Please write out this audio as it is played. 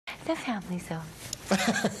the family zone.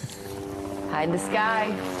 Hide in the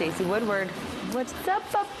sky, Stacey Woodward. What's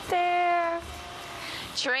up there?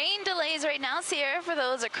 Train delays right now, Sierra, for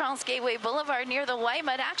those across Gateway Boulevard near the White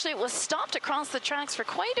Mud. Actually, it was stopped across the tracks for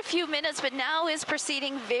quite a few minutes, but now is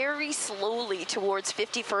proceeding very slowly towards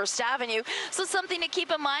 51st Avenue. So something to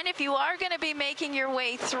keep in mind if you are going to be making your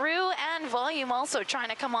way through, and volume also trying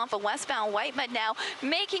to come off of westbound White Mud now,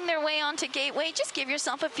 making their way onto Gateway. Just give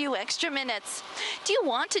yourself a few extra minutes. Do you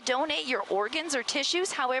want to donate your organs or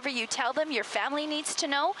tissues however you tell them your family needs to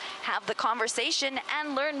know? Have the conversation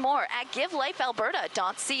and learn more at givelifealberta.ca.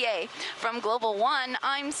 From Global One,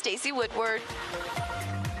 I'm Stacey Woodward.